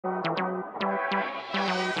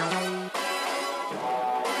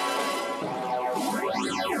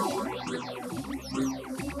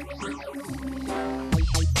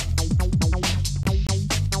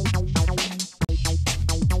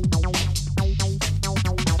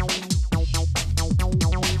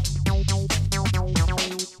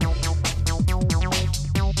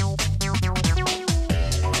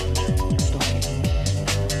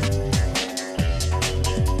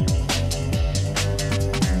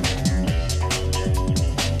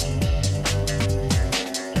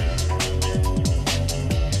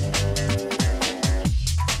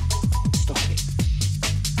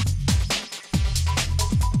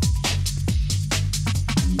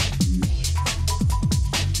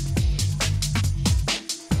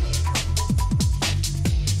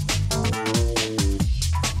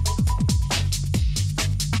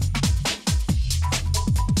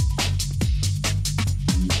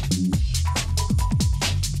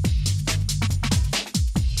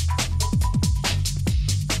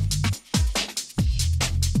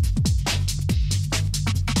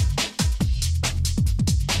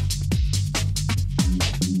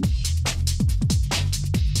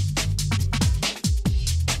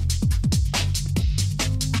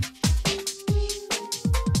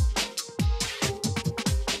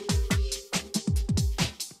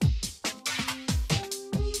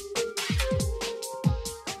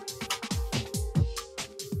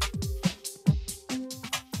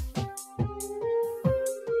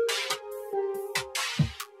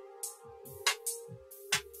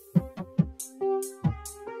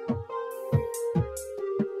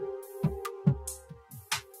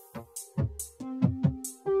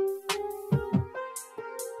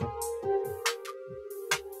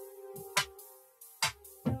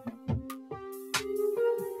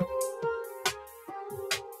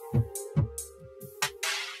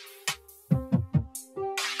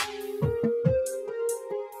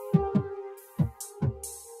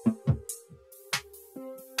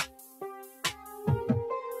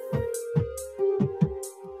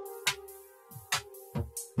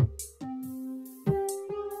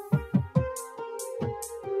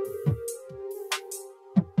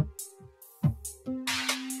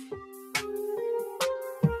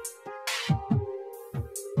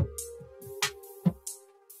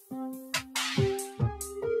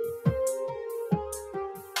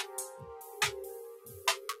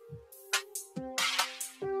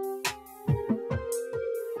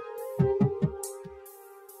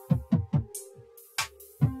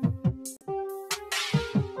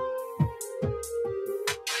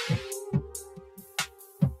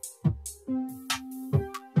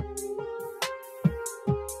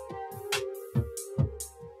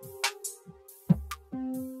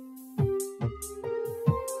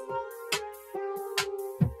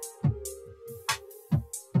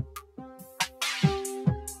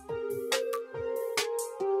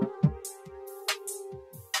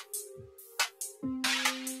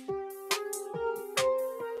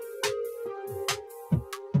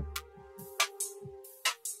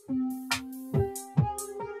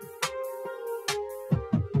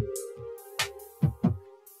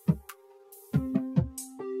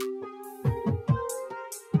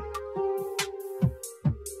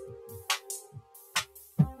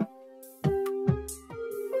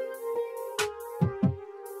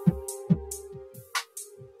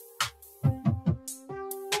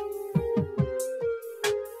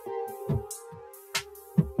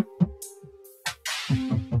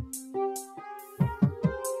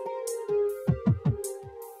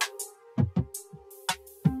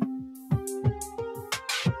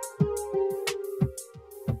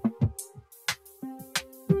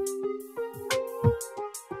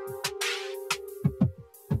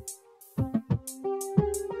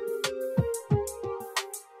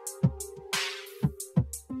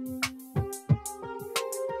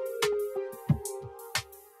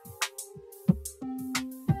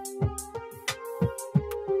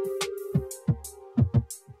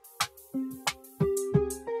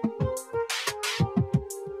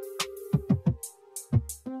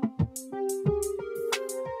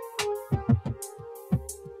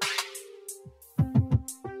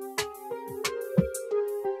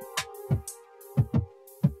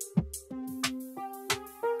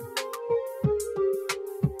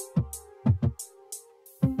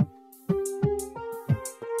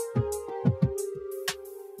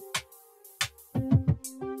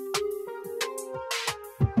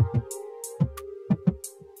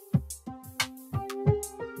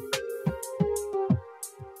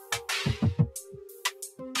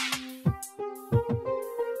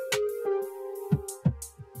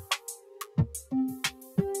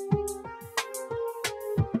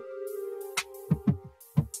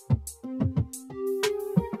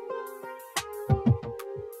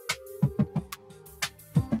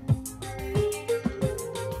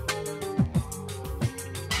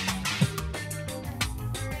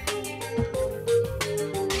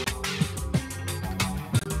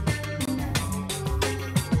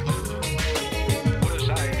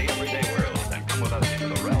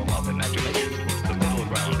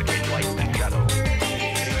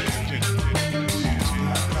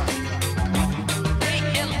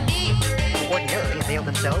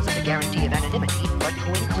themselves in the guarantee of anonymity, but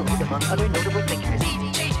who include, among other notable figures,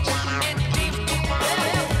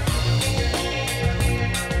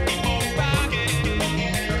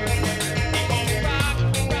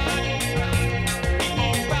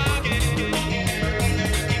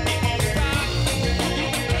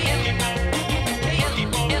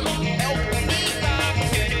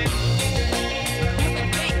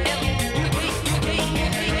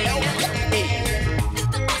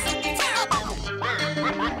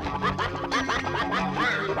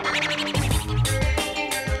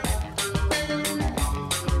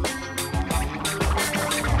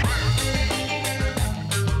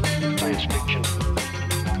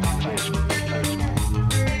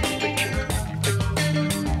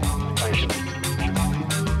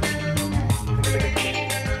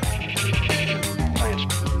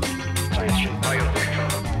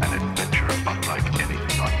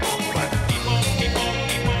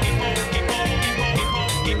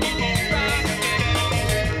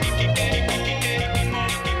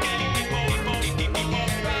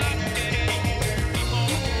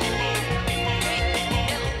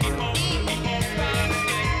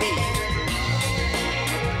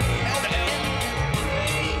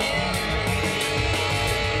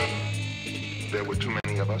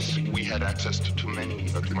 access to too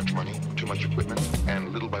much money, too much equipment,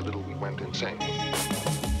 and little by little we went insane.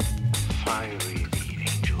 Fiery the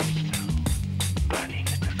angels fell, burning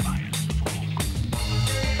at the fire's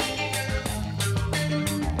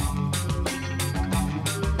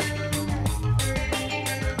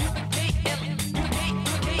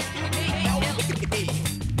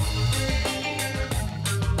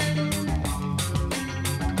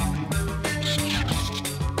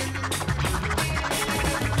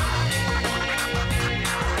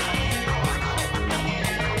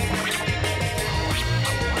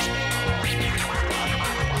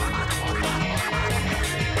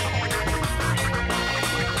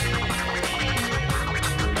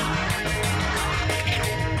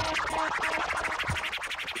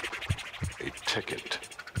ticket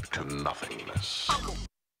to nothingness.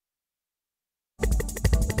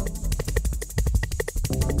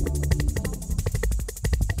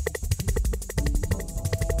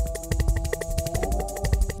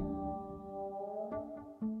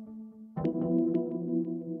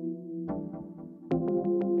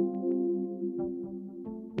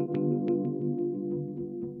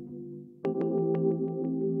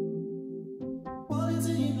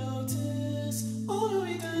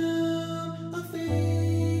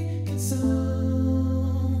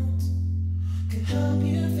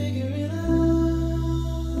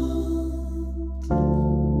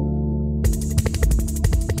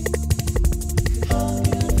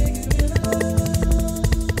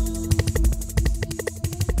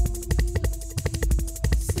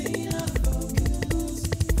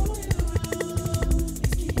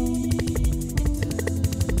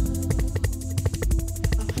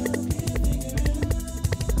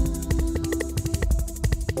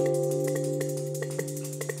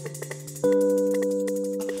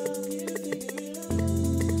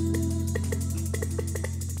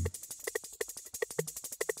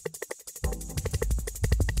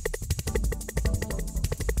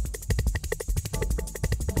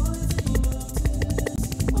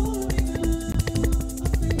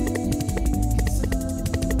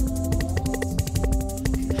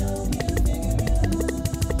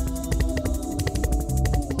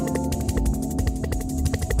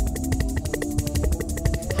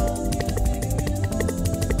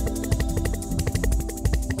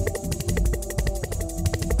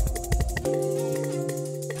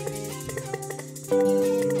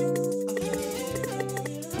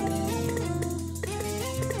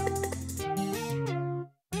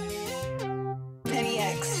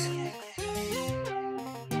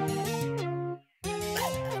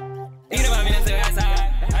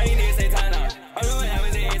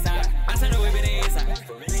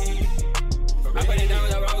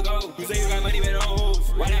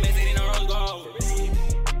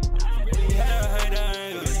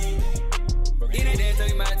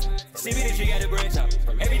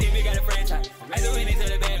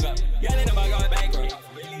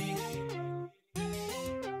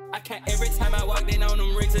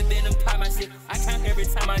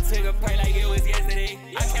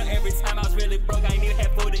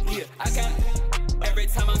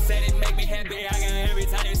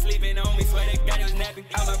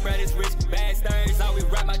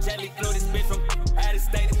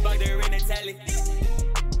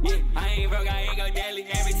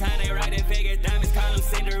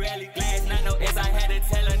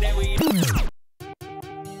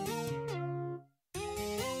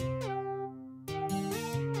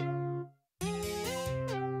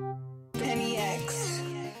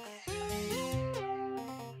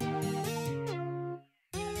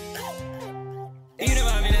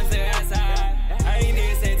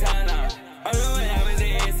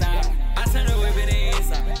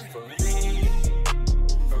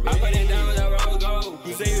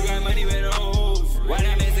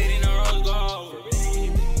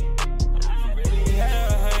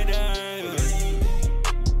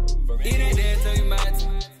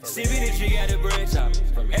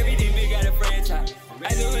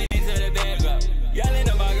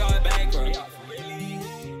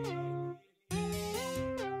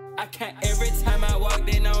 I count every time I walked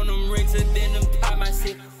in on them richer than them pop my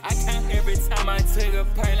shit. I count every time I took a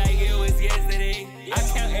perk like it was yesterday. I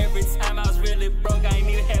count every time I was really broke, I ain't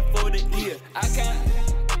even had food to eat. I count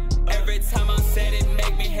every time I'm sad, it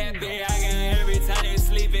make me happy. I count every time they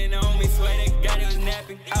sleeping on me, swear to God it was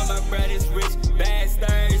napping. All my brothers rich,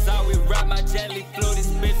 bastards, always rock my jelly. Flew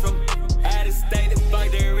this bitch from out of state, the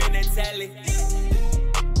fuck they're in the telly.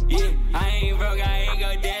 Yeah, I ain't broke, I ain't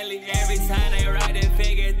go daily. Every time they rock that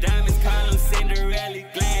figure, diamonds call them Cinderella.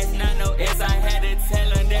 Glass, not no S, I had to tell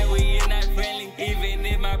them that we is not friendly. Even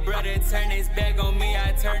if my brother turn his back on me,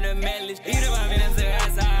 I turn the manlish. Either my man to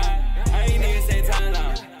outside, I ain't even say time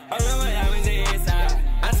long. I remember I was the inside,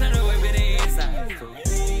 I turn the whip in the inside.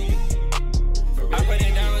 I put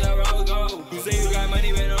it down with a rose gold. You say you got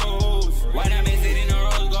money with no hoes, why not man sitting in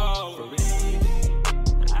rose gold?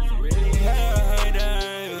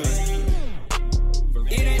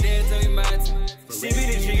 She be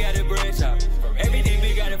the tree, got a branch out. Everything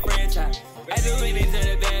big got a franchise. I do anything to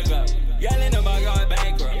the back up. Yelling about going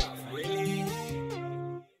bankrupt.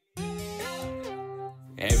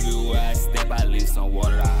 Everywhere I step, I leave some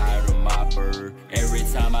water, I hide a mopper. Every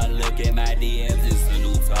time I look at my DMs, it's a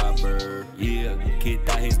new topper. Yeah, kid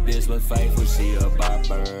thought his bitch was faithful, she a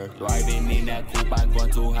bopper. Driving in that coupe, I'm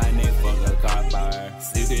going too high, and fuck a copper.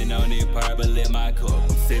 Sipping on it purple in my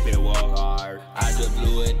cup, sipping walk hard. I just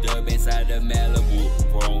blew it up inside the Malibu,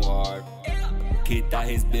 from hard. Kid thought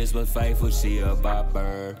his bitch was faithful, she a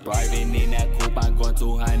bopper. Driving in that coupe, I'm going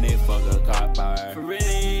too high, and fuck a copper. For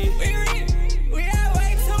really? We rich, we are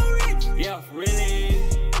way too rich. Yeah, for really?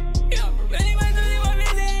 Yeah, for really, my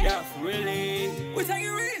business. Yeah, for really? We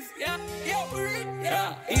taking risks. Yeah, yeah, for real.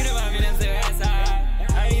 Yeah, either my man to the outside,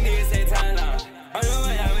 I ain't even say time long. I know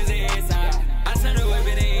what happens in the inside, I turn the whip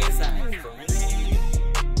in the inside.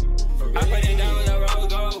 I put it down with a rose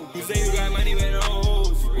gold. You say you got money with no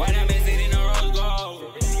hoes, why not man sitting in a rose gold?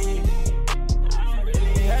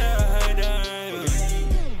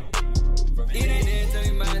 It ain't there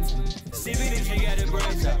to me much. She be the tree, got a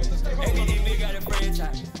branch out. Everything big got a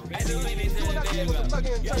franchise. I do anything to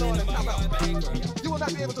the back up. You will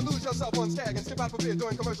not be able to lose yourself on Skag and skip out for beer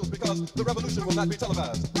during commercials because the revolution will not be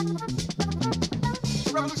televised.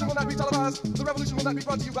 The revolution will not be televised. The revolution will not be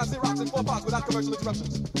brought to you by Xerox in 4 parts without commercial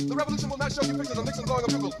interruptions. The revolution will not show you pictures of Nixon blowing a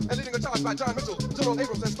bugle and leading a charge by John Mitchell, General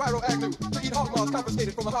Abrams, and Spyro Agnew to eat hog maws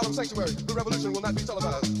confiscated from the Harlem Sanctuary. The revolution will not be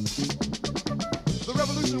televised. The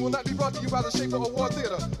revolution will not be brought to you by the Schaefer Award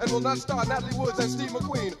Theater and will not star Natalie Woods and Steve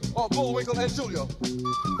McQueen or Bullwinkle and Julia.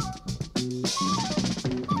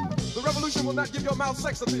 The revolution will not give your mouth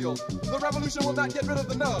sex appeal. The revolution will not get rid of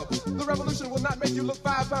the nub. The revolution will not make you look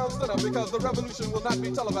 5 pounds thinner because the revolution will not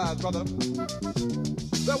be televised, brother.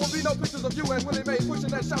 There will be no pictures of you and Willie Mae pushing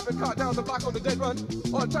that shopping cart down the block on the dead run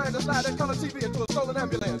or trying to slide that color TV into a stolen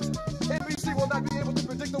ambulance. NBC will not be able to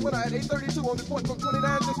predict the winner at 8:32 on report from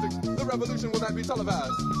 29 districts. The revolution will not be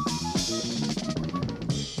televised.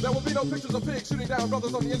 There will be no pictures of pigs shooting down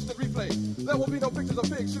brothers on the instant replay. There will be no pictures of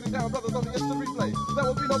pigs shooting down brothers on the instant replay. There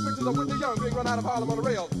will be no pictures of Whitney Young being run out of Harlem on a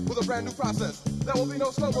rail with a brand new process. There will be no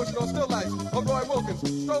slow motion or still life of Roy Wilkins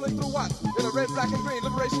strolling through Watts in a red, black, and green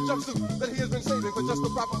liberation jumpsuit that he has been saving for just the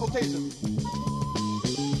proper occasion.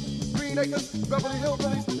 Green Acres, Beverly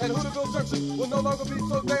Hillbillies, and Hooterville Junction will no longer be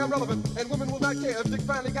so damn relevant, and women will not care if Dick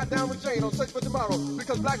finally got down with Jane on Search for Tomorrow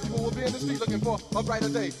because black people will be in the street looking for a brighter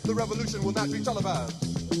day. The revolution will not be televised.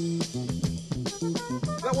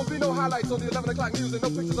 There will be no highlights on the 11 o'clock news and no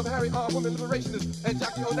pictures of Harry armed women liberationists and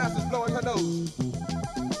Jackie Onassis blowing her nose.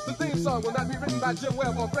 The theme song will not be written by Jim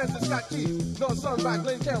Webb or Francis Scott Key, nor sung by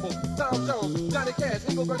Glenn Campbell, Tom Jones, Johnny Cash,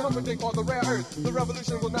 Engelbert Humperdinck, or The Rare Earth. The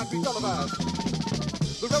revolution will not be televised.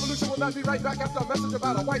 The revolution will not be right back after a message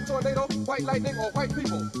about a white tornado, white lightning, or white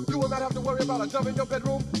people. You will not have to worry about a dove in your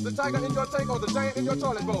bedroom, the tiger in your tank, or the giant in your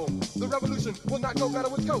toilet bowl. The revolution will not go better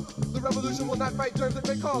with coke. The revolution will not fight germs that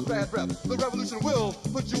may cause bad breath. The revolution will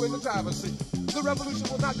put you in the driver's seat. The revolution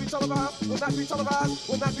will not be televised, will not be televised,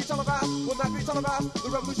 will not be televised, will not be televised. The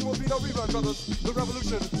revolution will be no rerun, brothers. The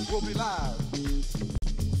revolution will be live.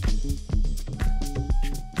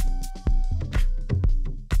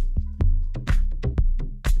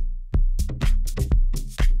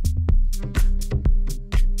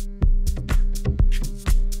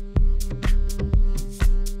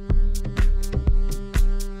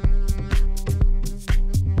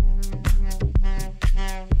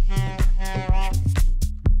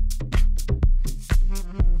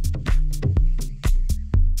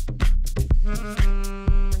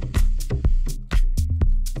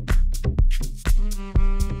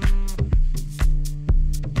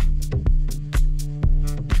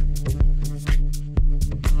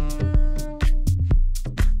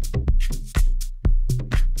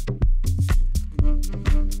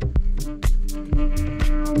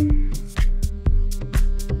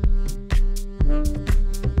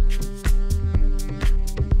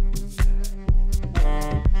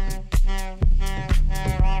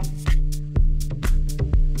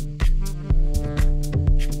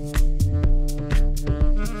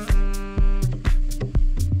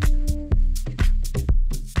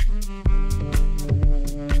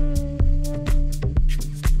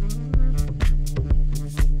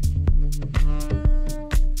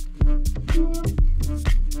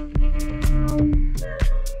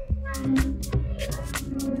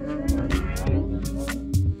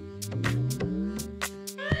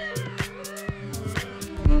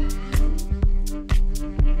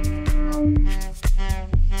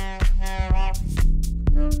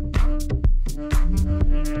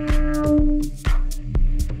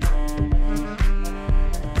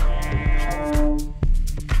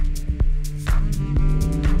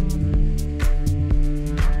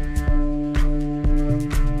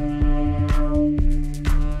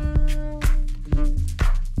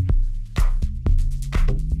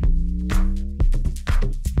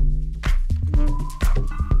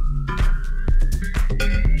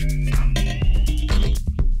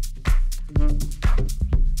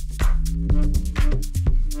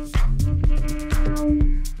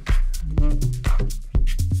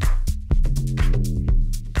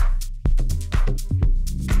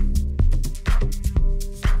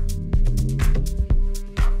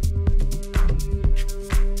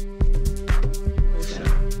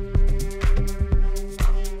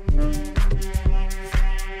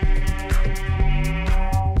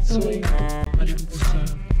 Swing, mariposa.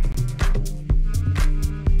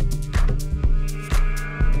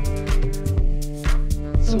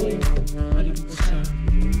 Swing, mariposa.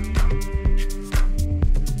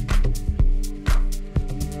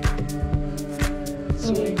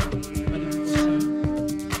 Swing, mariposa.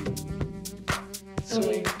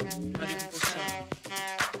 Swing, mariposa.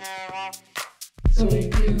 Swing,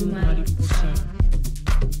 mariposa.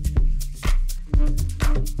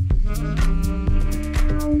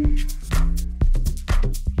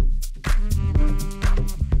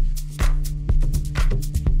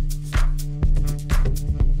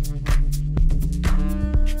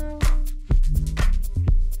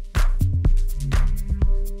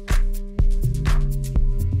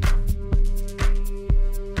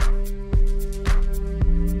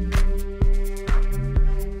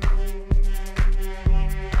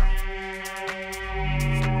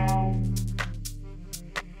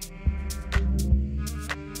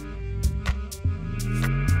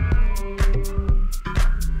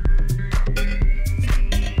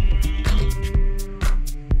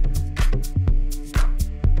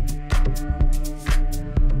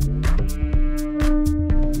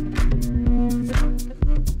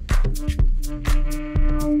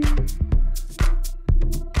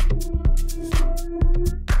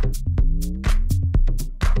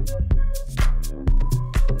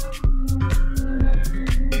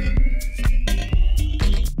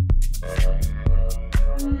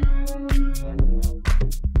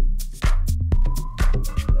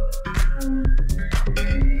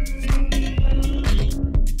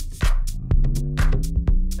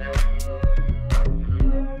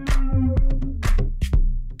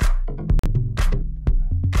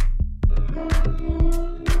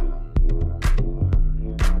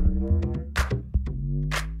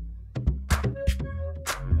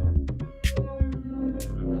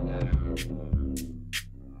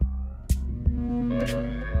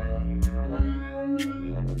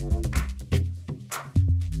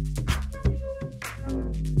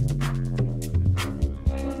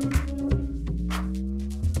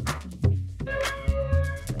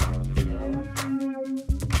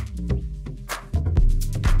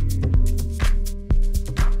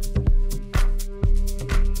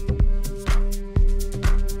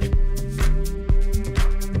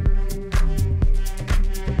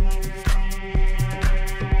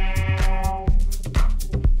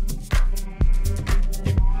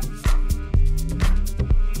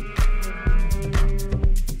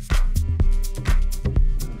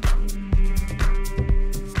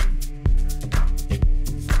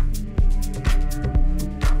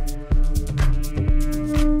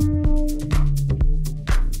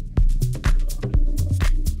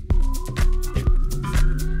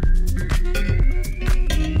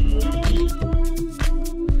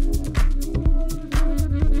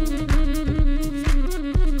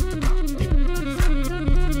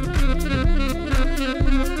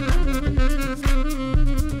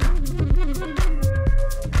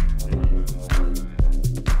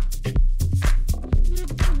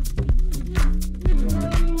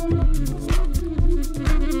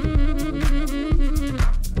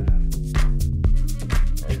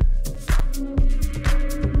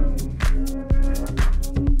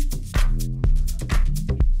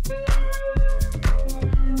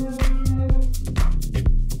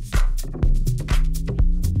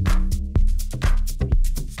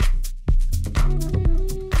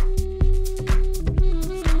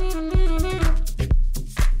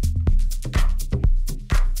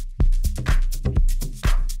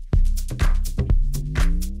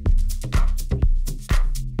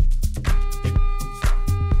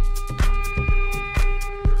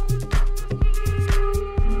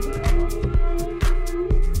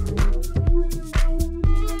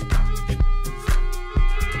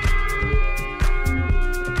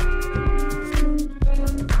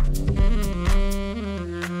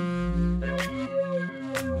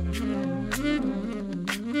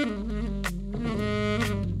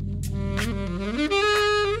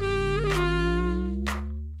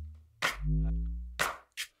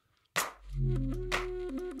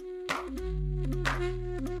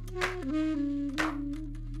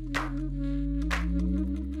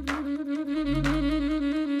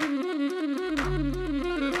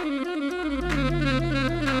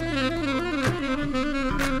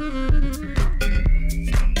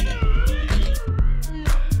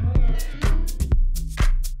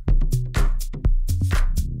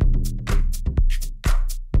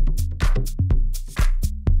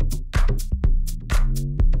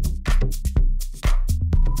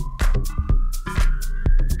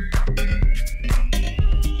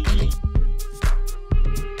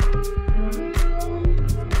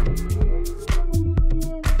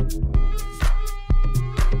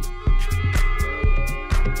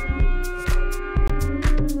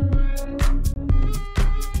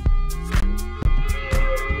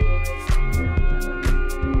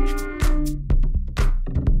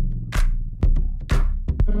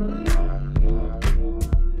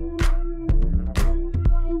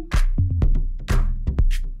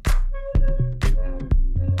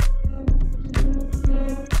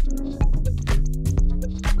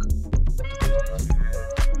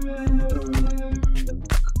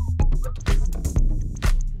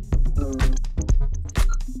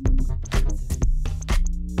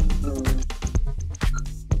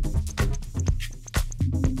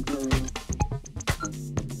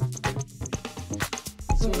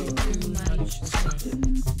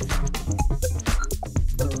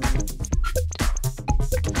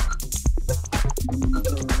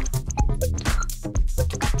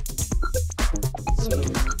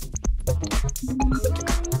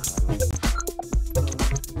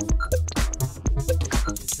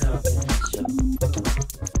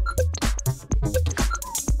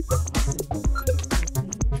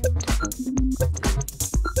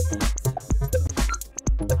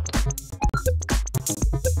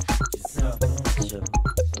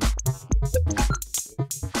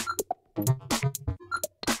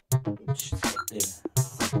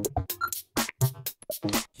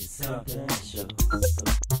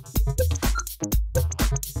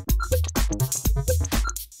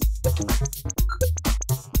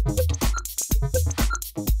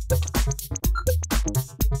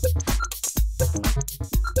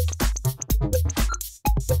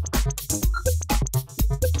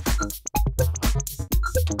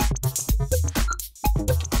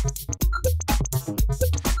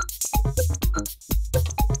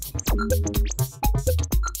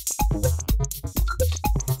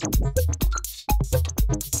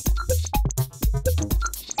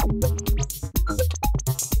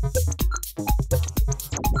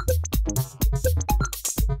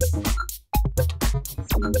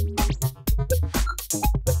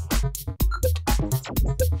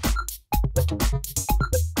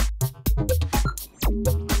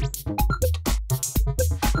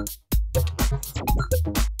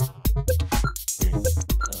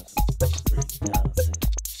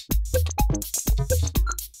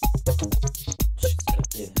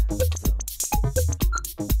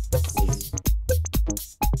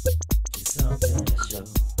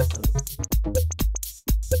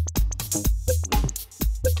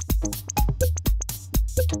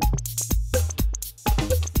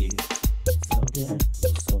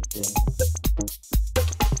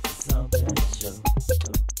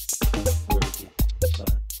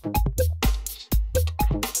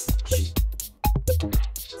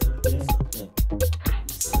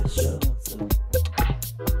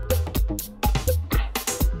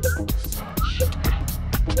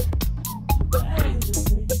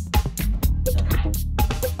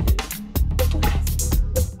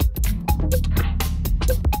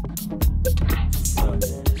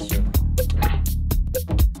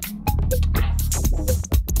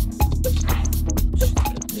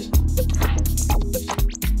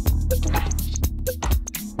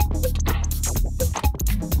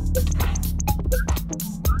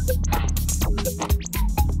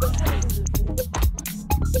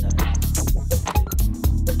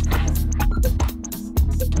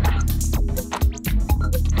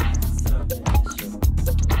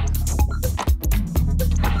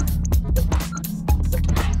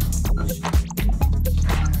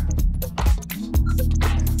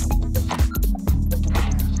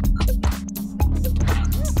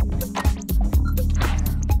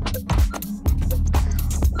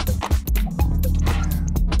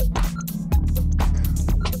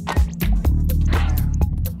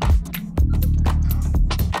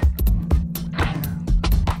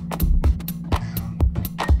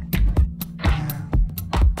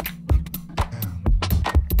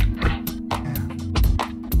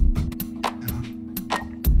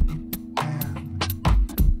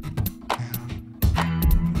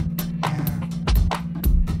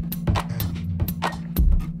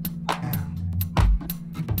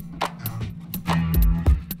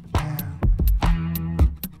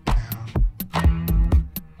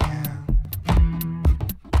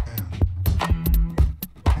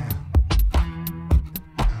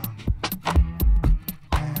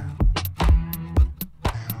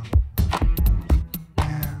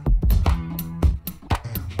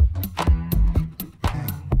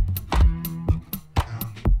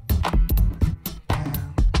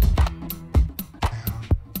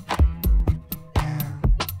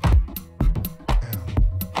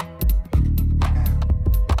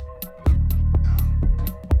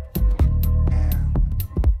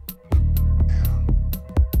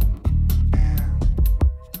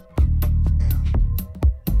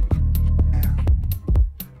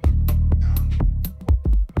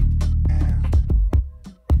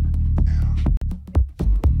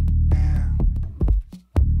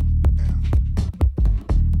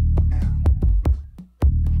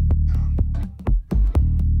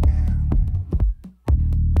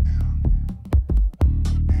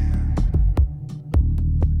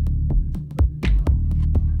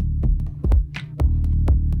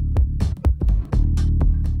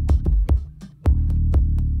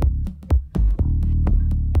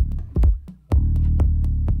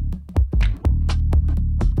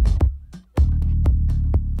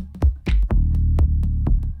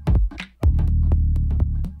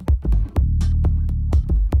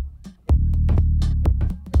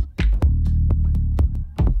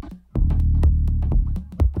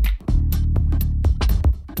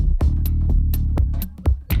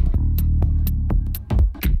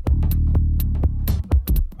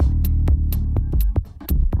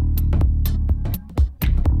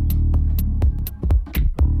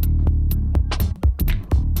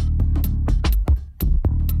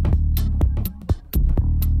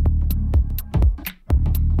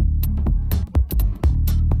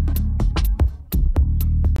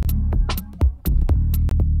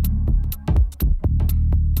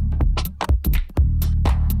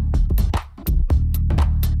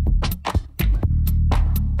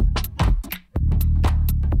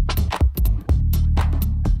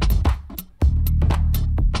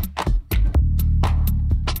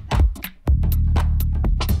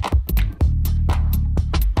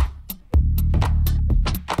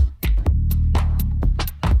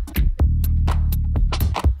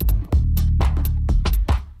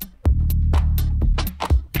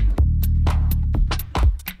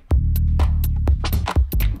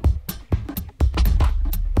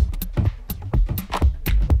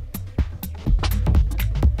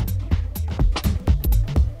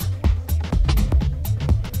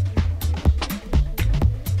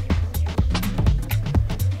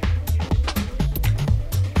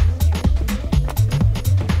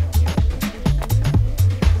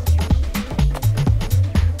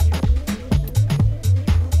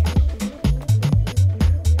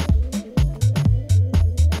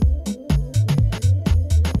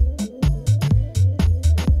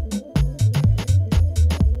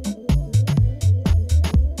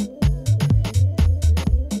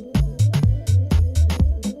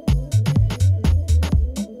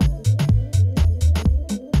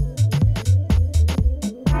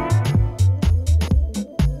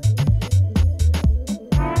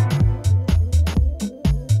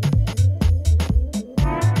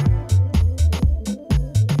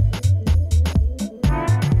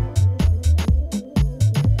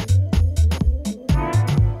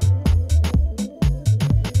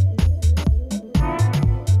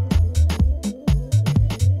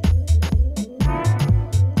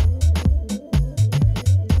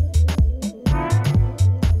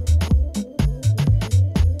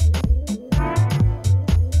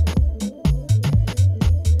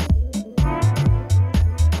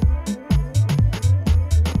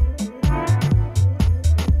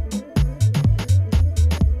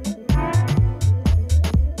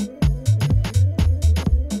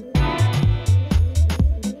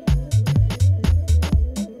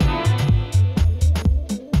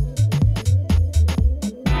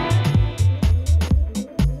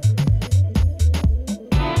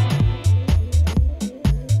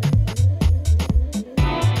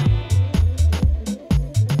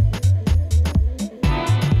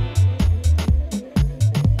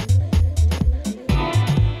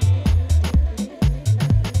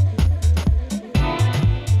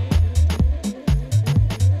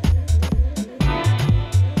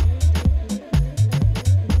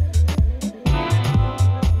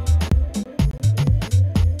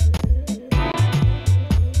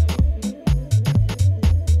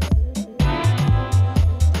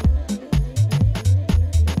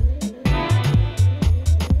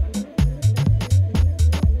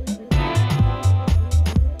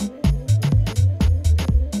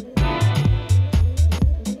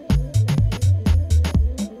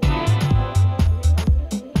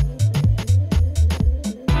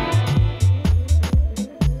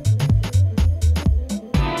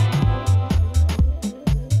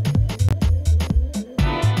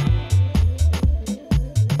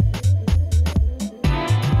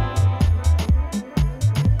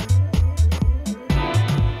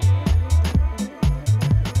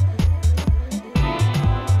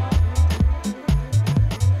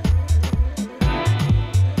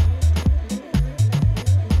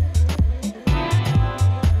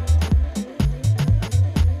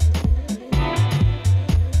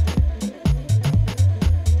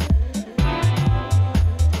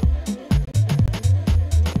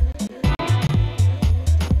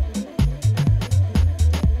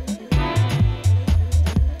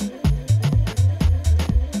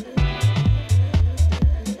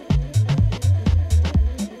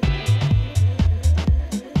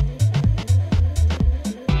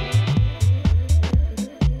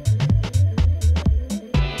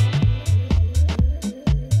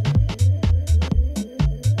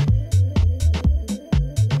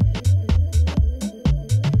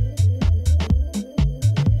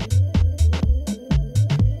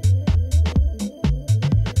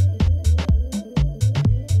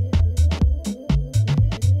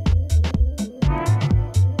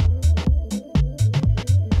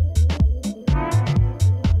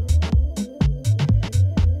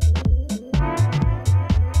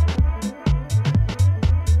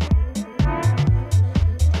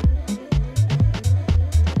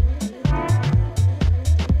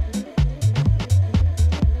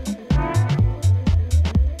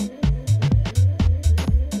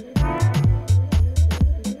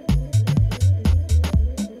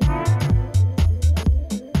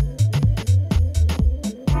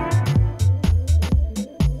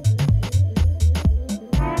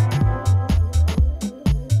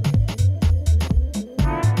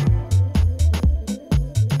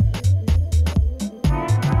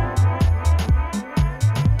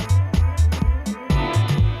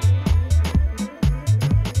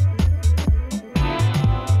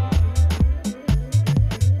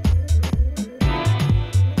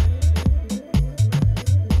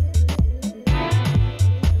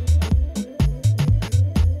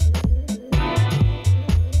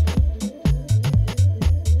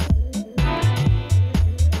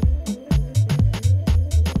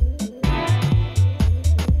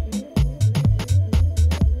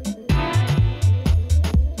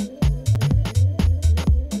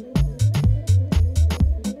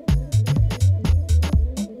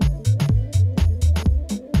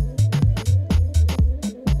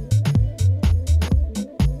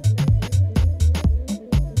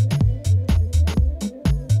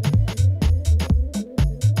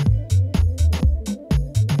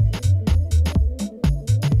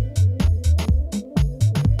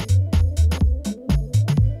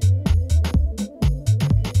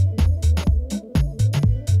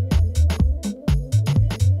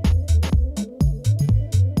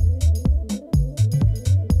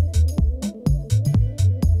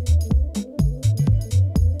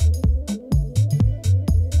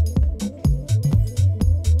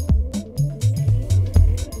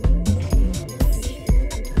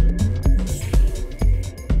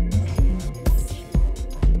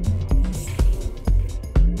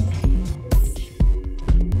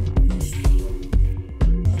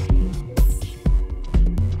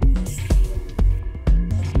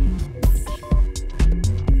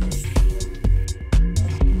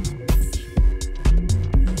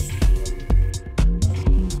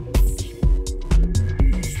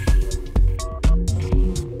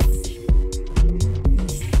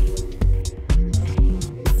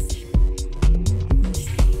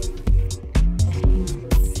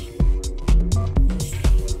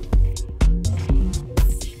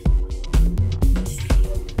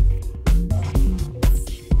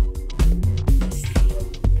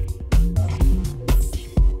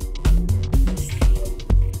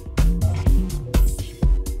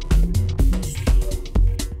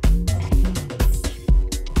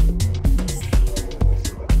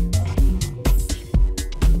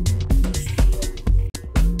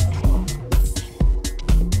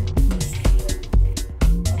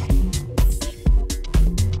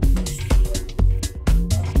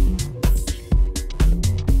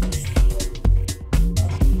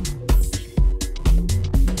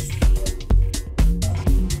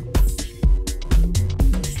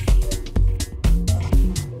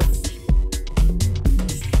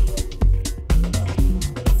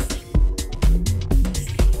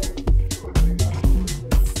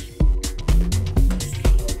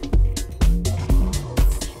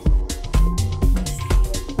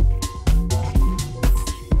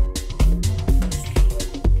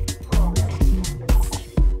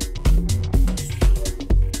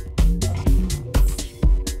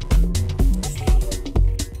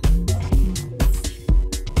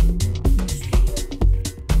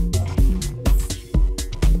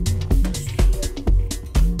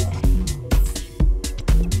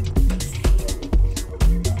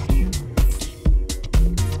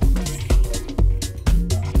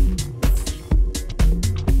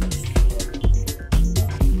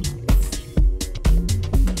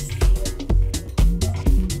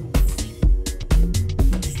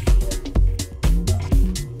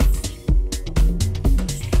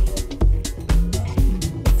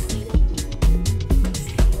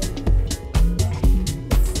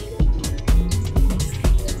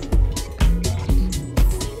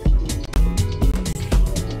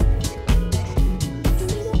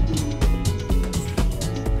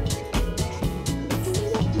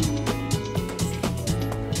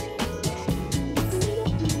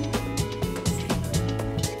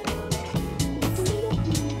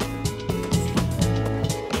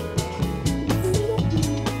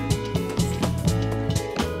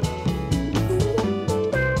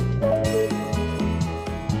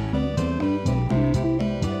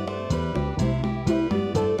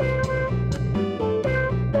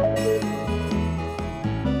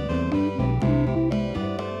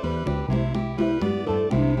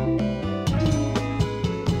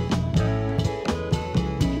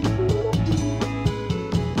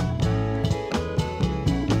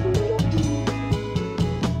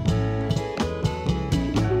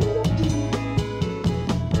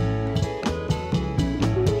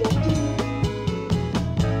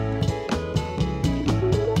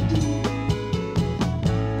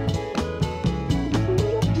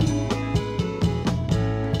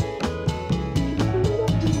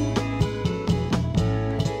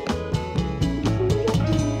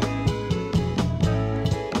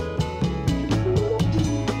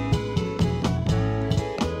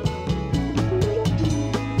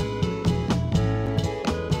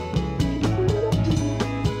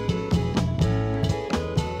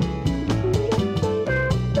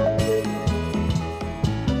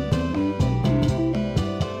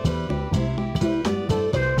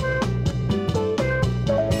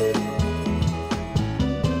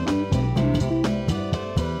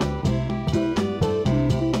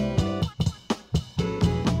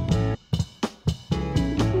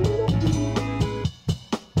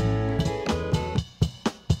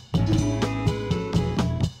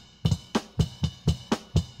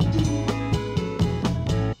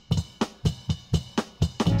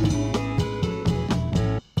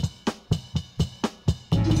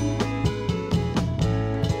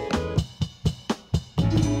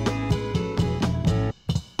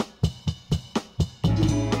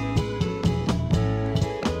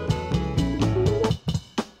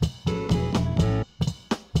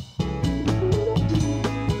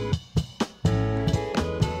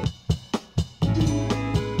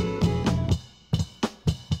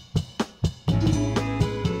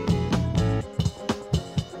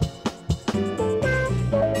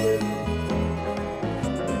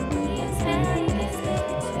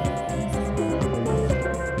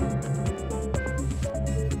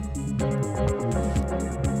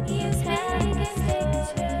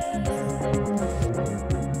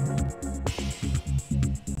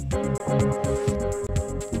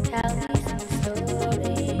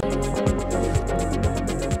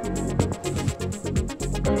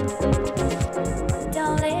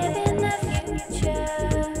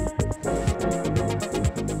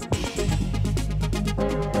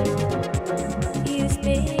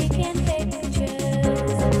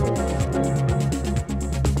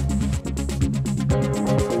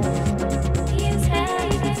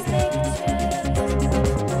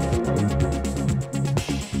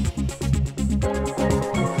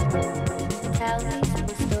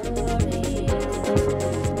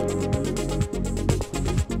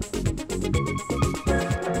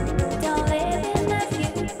 Don't live in the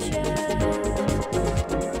future.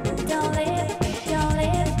 Don't live.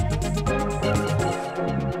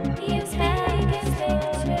 You speak in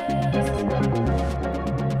pictures.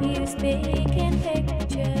 You speak in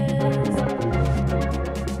pictures.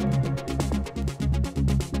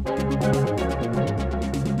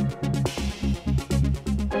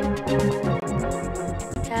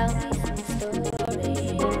 Tell me some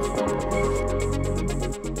stories.